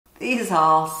These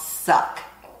all suck.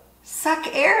 Suck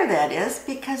air, that is,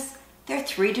 because they're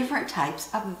 3 different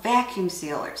types of vacuum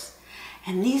sealers.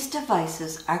 And these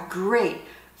devices are great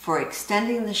for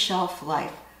extending the shelf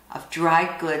life of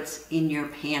dry goods in your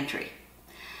pantry.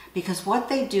 Because what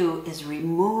they do is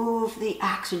remove the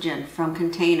oxygen from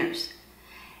containers.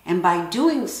 And by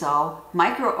doing so,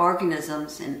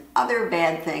 microorganisms and other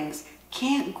bad things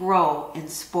can't grow and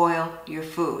spoil your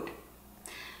food.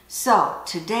 So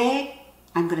today,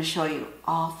 I'm going to show you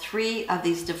all 3 of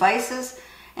these devices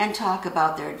and talk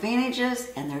about their advantages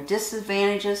and their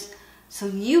disadvantages so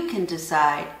you can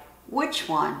decide which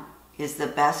one is the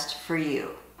best for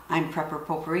you. I'm Prepper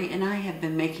Potpourri and I have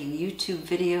been making YouTube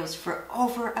videos for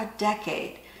over a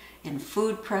decade in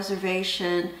food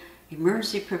preservation,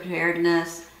 emergency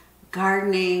preparedness,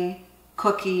 gardening,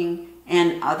 cooking,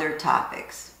 and other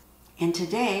topics. And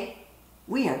today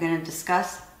we are going to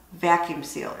discuss vacuum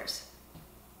sealers.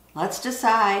 Let's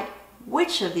decide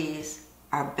which of these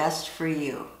are best for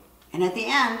you. And at the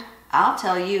end, I'll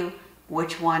tell you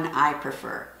which one I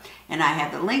prefer. And I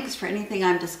have the links for anything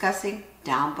I'm discussing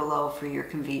down below for your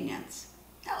convenience.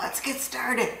 Now let's get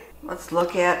started. Let's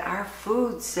look at our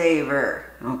Foodsaver.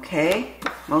 Okay,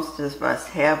 most of us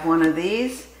have one of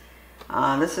these.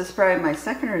 This is probably my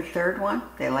 2nd or 3rd one.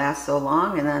 They last so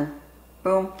long and then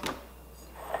boom,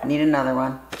 need another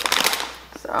one.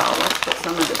 So let's put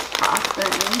some of this pasta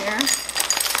in here.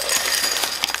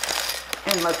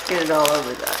 And let's get it all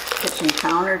over the kitchen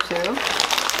counter too.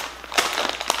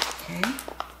 Okay.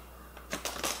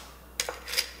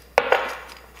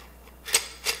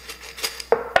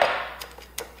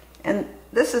 And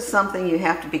this is something you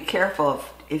have to be careful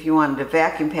of if you wanted to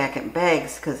vacuum pack in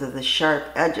bags because of the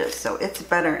sharp edges. So it's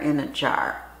better in a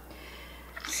jar.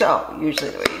 So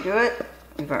usually the way you do it,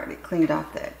 we've already cleaned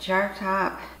off that jar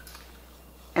top.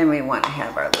 And we want to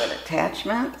have our lid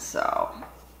attachment, so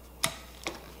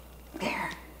there,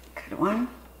 good one.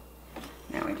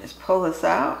 Now we just pull this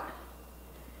out,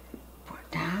 put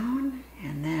down,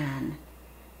 and then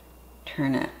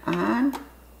turn it on,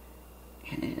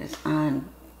 and it is on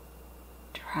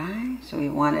dry, so we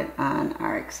want it on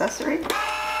our accessory. There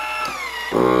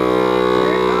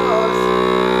it goes.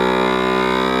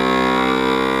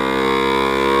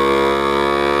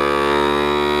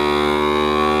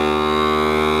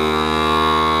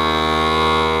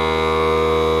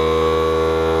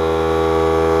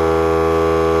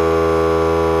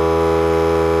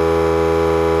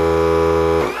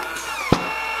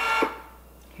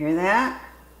 Hear that?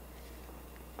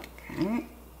 Okay.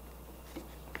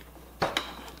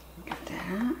 Got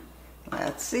that.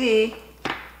 Let's see.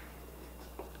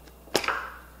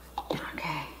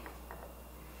 Okay.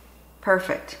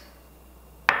 Perfect.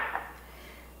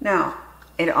 Now,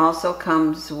 it also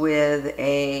comes with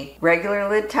a regular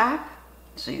lid top.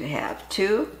 So you have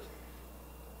 2,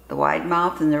 the wide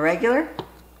mouth and the regular.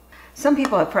 Some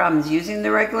people have problems using the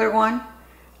regular one.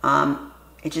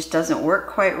 It just doesn't work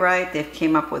quite right. They've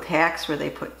came up with hacks where they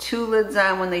put 2 lids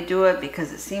on when they do it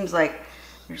because it seems like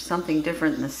there's something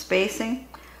different in the spacing.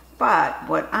 But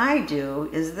what I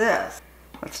do is this.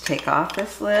 Let's take off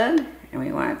this lid, and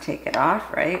we want to take it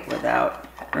off, right, without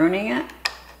ruining it.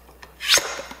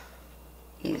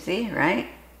 Easy, right?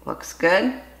 Looks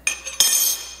good.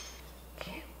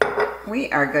 Okay.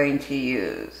 We are going to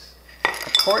use a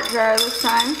quart jar this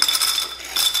time.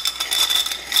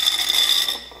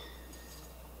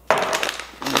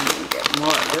 More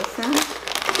of this in.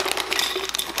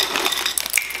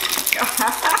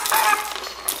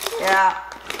 Yeah.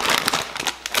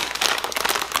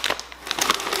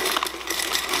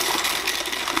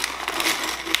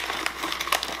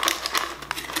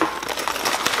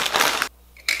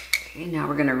 Okay, now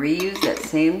we're going to reuse that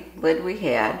same lid we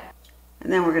had.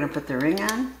 And then we're going to put the ring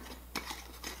on.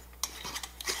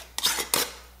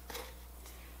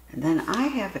 And then I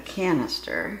have a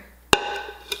canister to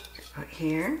put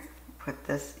here. Put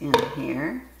this in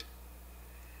here.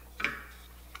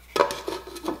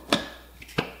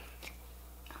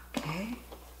 Okay.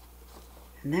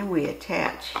 And then we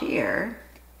attach here.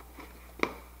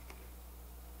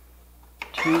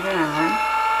 Turn it on.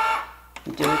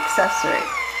 And do accessory.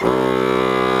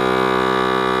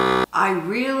 I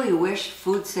really wish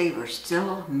Foodsaver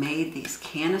still made these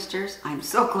canisters. I'm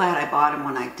so glad I bought them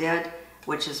when I did,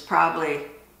 which is probably,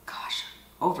 gosh,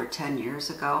 over 10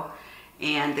 years ago.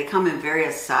 And they come in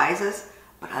various sizes,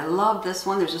 but I love this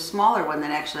one. There's a smaller one that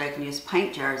actually I can use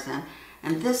pint jars in,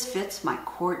 and this fits my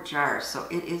quart jars, so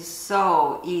it is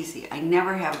so easy. I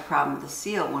never have a problem with the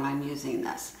seal when I'm using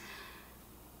this.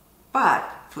 But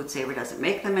Foodsaver doesn't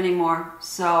make them anymore,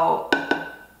 so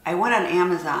I went on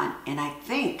Amazon and I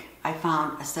think I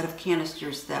found a set of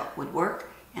canisters that would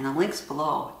work And the link's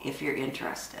below if you're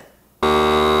interested.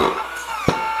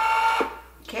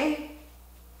 Okay,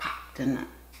 popped in it.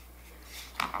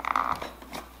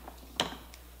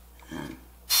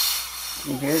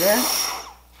 You hear that?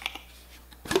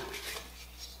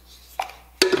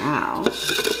 Now,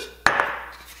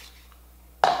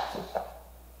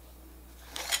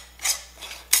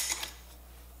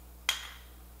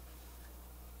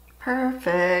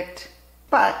 perfect,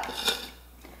 but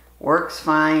works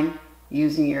fine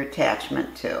using your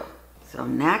attachment too. So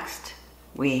next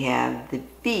we have the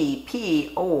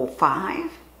VP05,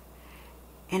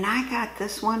 and I got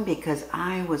this one because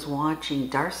I was watching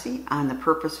Darcy on the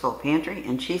Purposeful Pantry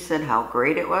and she said how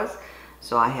great it was,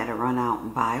 so I had to run out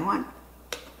and buy one.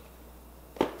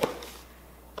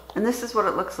 And this is what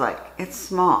it looks like. It's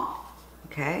small,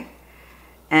 okay?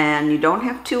 And you don't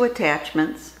have two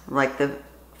attachments like the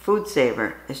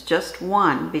Foodsaver. It's just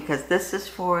one because this is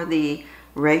for the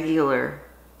regular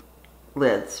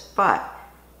lids. But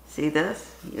see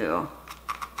this?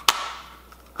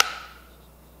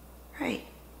 Right,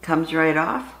 comes right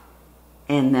off,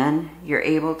 and then you're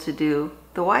able to do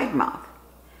the wide mouth.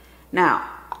 Now,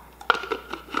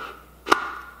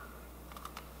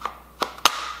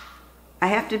 I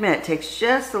have to admit, it takes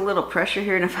just a little pressure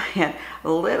here, and if I had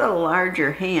a little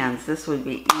larger hands, this would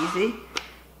be easy,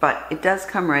 but it does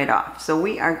come right off. So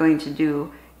we are going to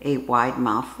do a wide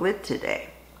mouth lid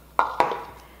today.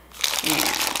 And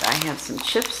I have some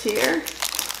chips here.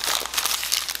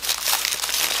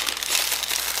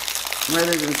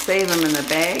 Rather than save them in the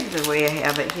bag, the way I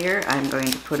have it here, I'm going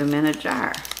to put them in a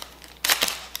jar.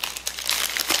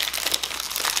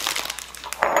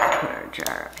 Put our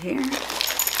jar up here.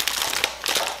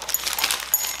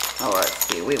 Oh, let's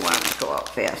see, we want them to go out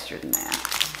faster than that.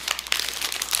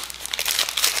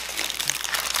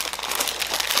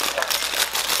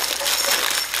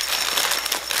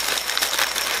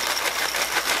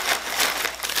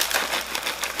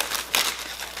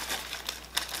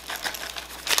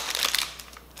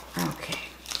 Okay.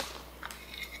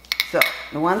 So,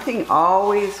 the one thing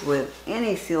always with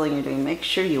any sealing you're doing, make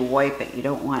sure you wipe it. You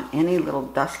don't want any little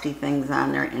dusty things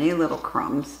on there, any little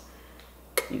crumbs.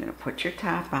 You're going to put your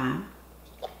top on.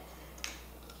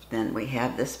 Then we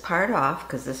have this part off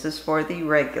because this is for the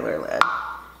regular lid.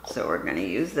 So we're going to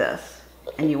use this.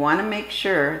 And you want to make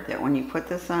sure that when you put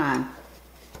this on,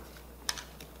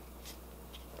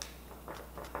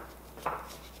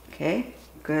 okay,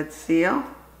 good seal.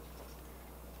 Now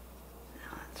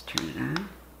let's turn it on.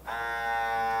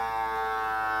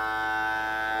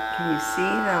 Can you see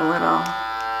the little...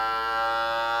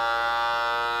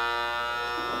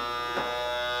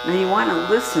 Now you want to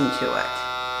listen to it.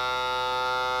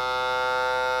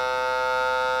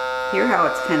 Hear how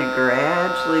it's kind of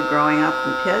gradually growing up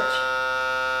in pitch?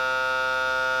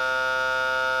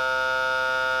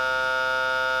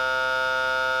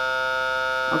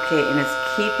 Okay, and it's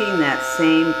keeping that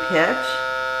same pitch.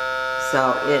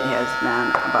 So it has been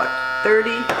about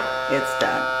 30, it's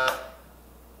done.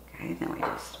 Okay, then we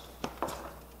just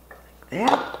like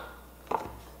that.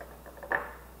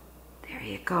 There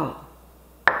you go.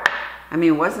 I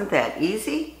mean, wasn't that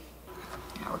easy?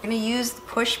 Now we're going to use the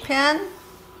push pin.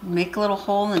 Make a little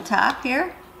hole in the top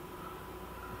here.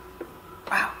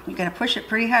 Wow, you got to push it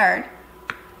pretty hard.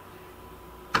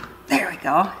 There we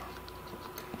go. Now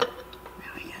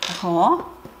we got the hole.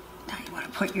 Now you want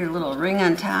to put your little ring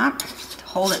on top to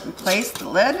hold it in place, the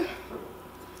lid.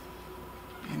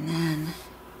 And then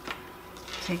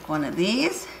take one of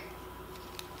these.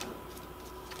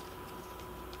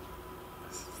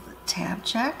 This is the tab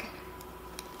check.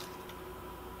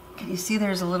 Can you see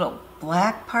there's a little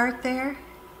black part there?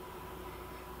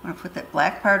 I'm going to put that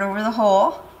black part over the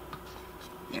hole.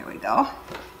 There we go.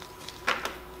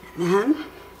 And then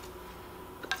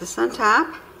put this on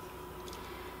top.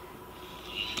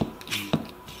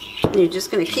 And you're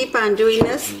just going to keep on doing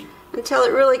this until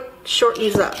it really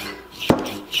shortens up.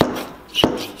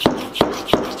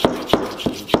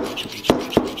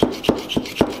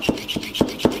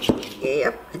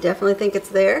 Yep, I definitely think it's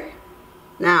there.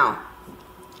 Now,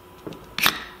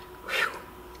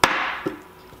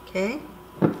 okay,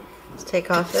 let's take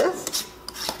off this.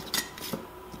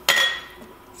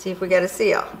 See if we got a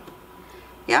seal.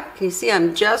 Yep, can you see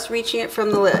I'm just reaching it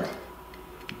from the lid.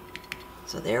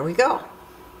 So there we go.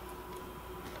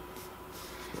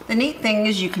 The neat thing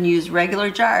is you can use regular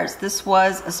jars. This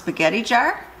was a spaghetti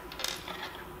jar,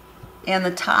 and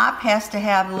the top has to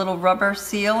have a little rubber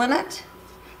seal in it,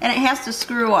 and it has to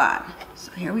screw on.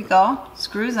 So here we go,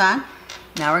 screws on.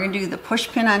 Now we're going to do the push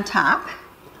pin on top.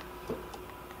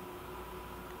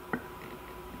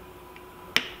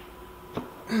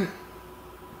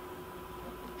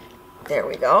 There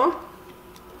we go.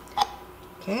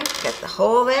 Okay, got the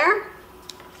hole there.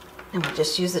 And we'll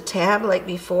just use a tab like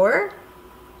before.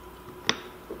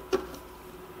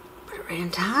 Put it right on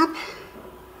top.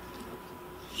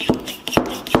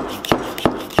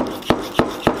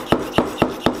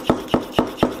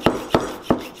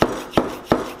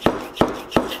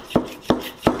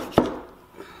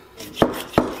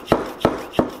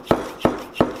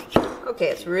 Okay,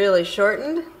 it's really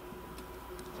shortened.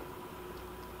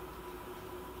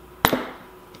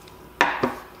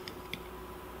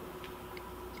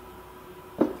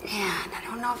 And I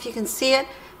don't know if you can see it,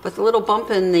 but the little bump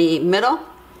in the middle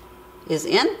is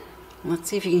in. Let's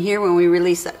see if you can hear when we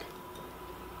release it.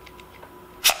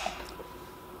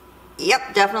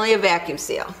 Yep, definitely a vacuum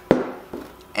seal.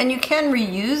 And you can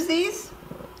reuse these.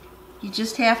 You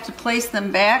just have to place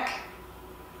them back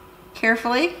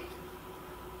carefully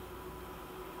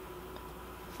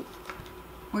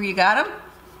where you got them.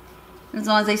 As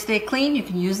long as they stay clean, you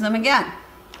can use them again.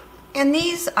 And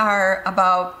these are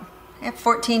about at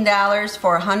 $14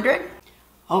 for 100.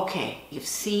 Okay, you've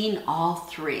seen all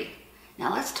three.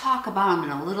 Now let's talk about them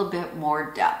in a little bit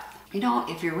more depth. You know,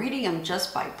 if you're reading them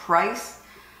just by price,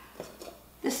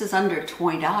 this is under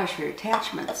 $20 for your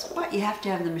attachments, but you have to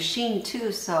have the machine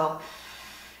too, so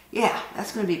yeah,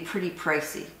 that's going to be pretty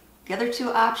pricey. The other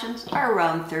two options are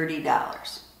around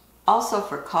 $30. Also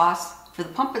for costs, for the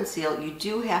pump and seal, you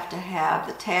do have to have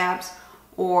the tabs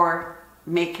or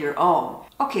make your own.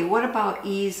 Okay, what about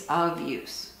ease of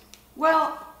use?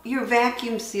 Well, your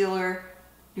vacuum sealer,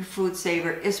 your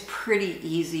Foodsaver, is pretty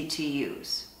easy to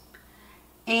use.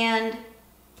 And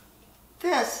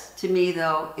this, to me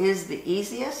though, is the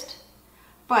easiest.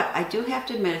 But I do have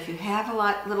to admit, if you have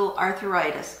a little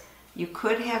arthritis, you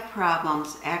could have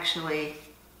problems actually,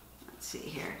 let's see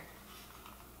here,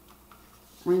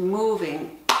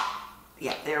 removing.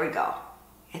 Yeah, there we go.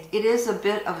 It is a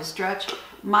bit of a stretch.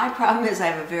 My problem is I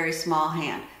have a very small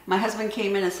hand. My husband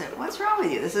came in and said, "What's wrong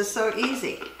with you? This is so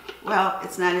easy." Well,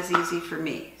 it's not as easy for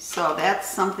me. So that's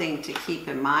something to keep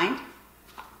in mind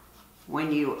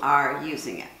when you are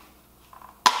using it.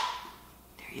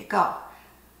 There you go.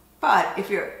 But if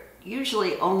you're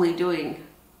usually only doing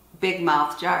big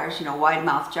mouth jars, you know, wide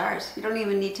mouth jars, you don't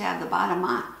even need to have the bottom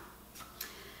on.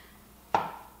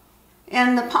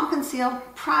 And the pump and seal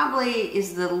probably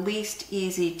is the least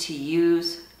easy to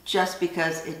use just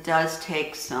because it does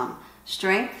take some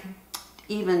strength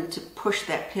even to push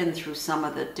that pin through some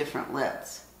of the different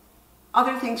lids.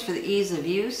 Other things for the ease of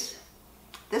use,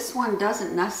 this one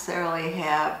doesn't necessarily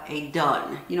have a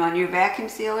done. You know, on your vacuum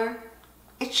sealer,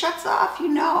 it shuts off, you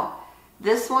know.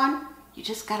 This one, you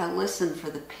just gotta listen for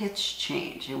the pitch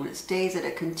change. And when it stays at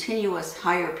a continuous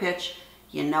higher pitch,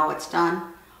 you know it's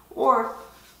done. Or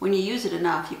when you use it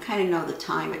enough, you kind of know the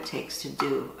time it takes to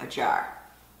do a jar.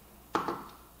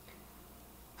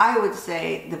 I would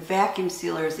say the vacuum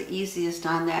sealer is the easiest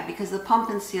on that because the pump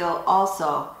and seal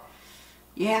also,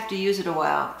 you have to use it a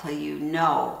while till you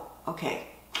know, okay,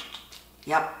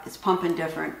 yep, it's pumping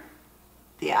different,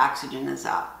 the oxygen is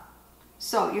up.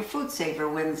 So your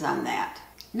Foodsaver wins on that.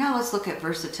 Now let's look at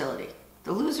versatility.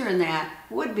 The loser in that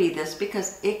would be this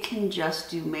because it can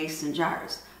just do mason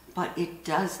jars, but it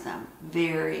does them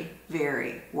very,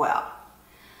 very well.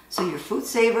 So your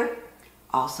Foodsaver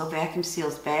also vacuum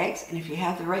seals bags, and if you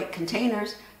have the right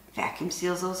containers, vacuum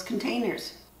seals those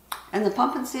containers. And the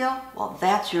pump and seal, well,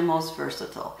 that's your most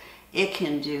versatile. It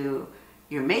can do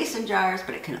your mason jars,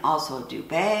 but it can also do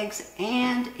bags,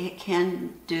 and it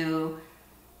can do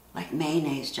like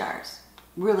mayonnaise jars.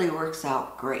 Really works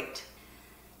out great.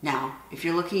 Now, if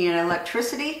you're looking at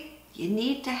electricity, you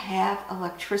need to have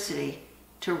electricity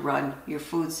to run your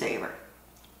Foodsaver.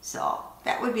 So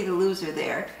that would be the loser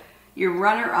there. Your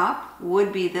runner-up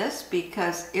would be this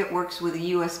because it works with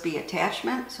a USB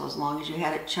attachment, so as long as you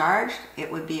had it charged,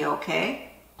 it would be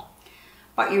okay.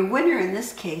 But your winner in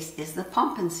this case is the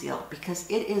pump and seal because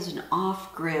it is an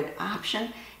off-grid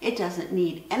option. It doesn't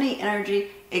need any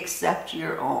energy except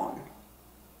your own.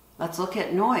 Let's look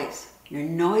at noise. Your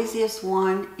noisiest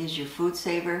one is your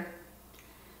Foodsaver.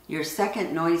 Your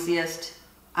second noisiest,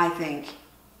 I think,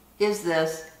 is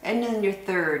this, and then your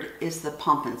third is the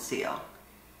pump and seal.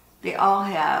 They all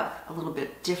have a little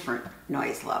bit different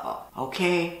noise level.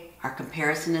 Okay, our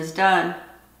comparison is done.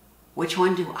 Which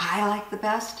one do I like the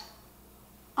best?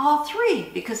 All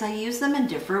three, because I use them in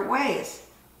different ways.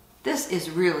 This is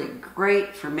really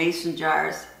great for mason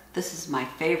jars. This is my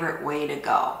favorite way to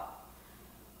go.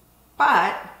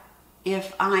 But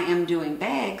if I am doing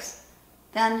bags,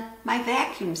 then my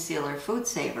vacuum sealer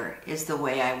Foodsaver is the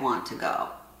way I want to go.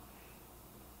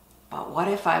 But what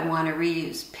if I want to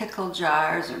reuse pickle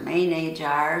jars or mayonnaise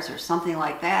jars or something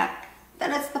like that?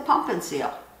 then it's the pump and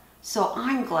seal. So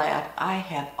I'm glad I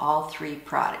have all three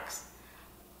products.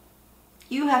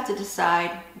 You have to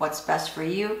decide what's best for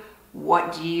you.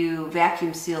 What do you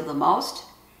vacuum seal the most?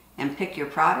 And pick your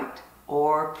product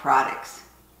or products.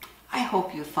 I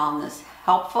hope you found this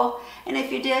helpful, and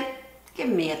if you did, give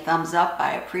me a thumbs up.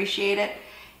 I appreciate it.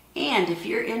 And if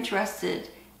you're interested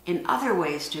in other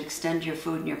ways to extend your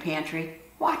food in your pantry,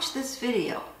 watch this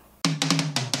video.